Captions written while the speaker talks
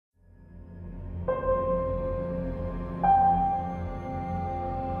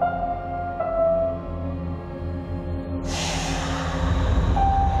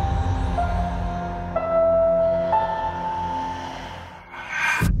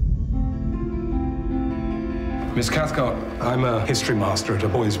Miss Cathcart, I'm a history master at a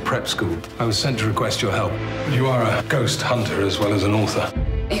boys' prep school. I was sent to request your help. You are a ghost hunter as well as an author.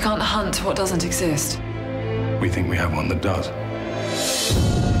 You can't hunt what doesn't exist. We think we have one that does.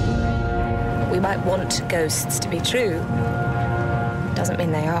 We might want ghosts to be true. Doesn't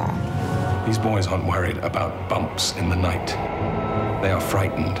mean they are. These boys aren't worried about bumps in the night. They are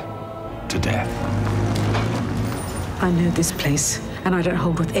frightened to death. I know this place, and I don't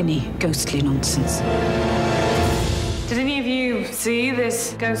hold with any ghostly nonsense. Did any of you see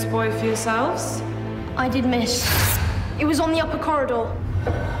this ghost boy for yourselves? I did, miss. It was on the upper corridor.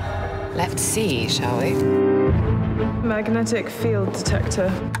 Let's see, shall we? Magnetic field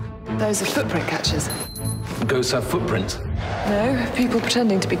detector. Those are footprint catchers. Ghosts have footprints. No, people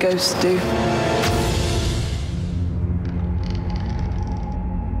pretending to be ghosts do.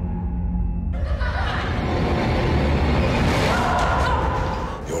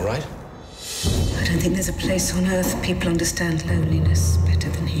 You all right? I don't think there's a place on earth people understand loneliness better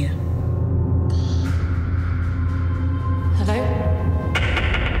than here. Hello?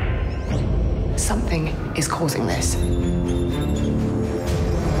 Something is causing this.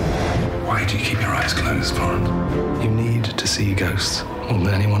 Why do you keep your eyes closed, Florence? You need to see ghosts more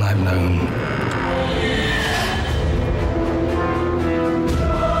than anyone I've known.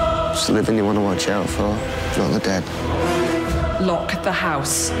 It's the living you want to watch out for, not the dead. Lock the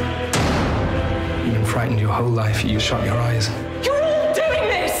house. You've been frightened your whole life, you shut your eyes. You're all doing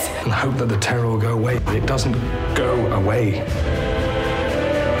this! And hope that the terror will go away, but it doesn't go away.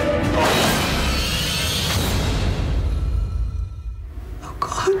 Oh,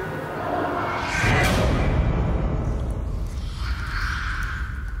 God.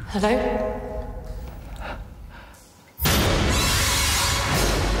 Hello?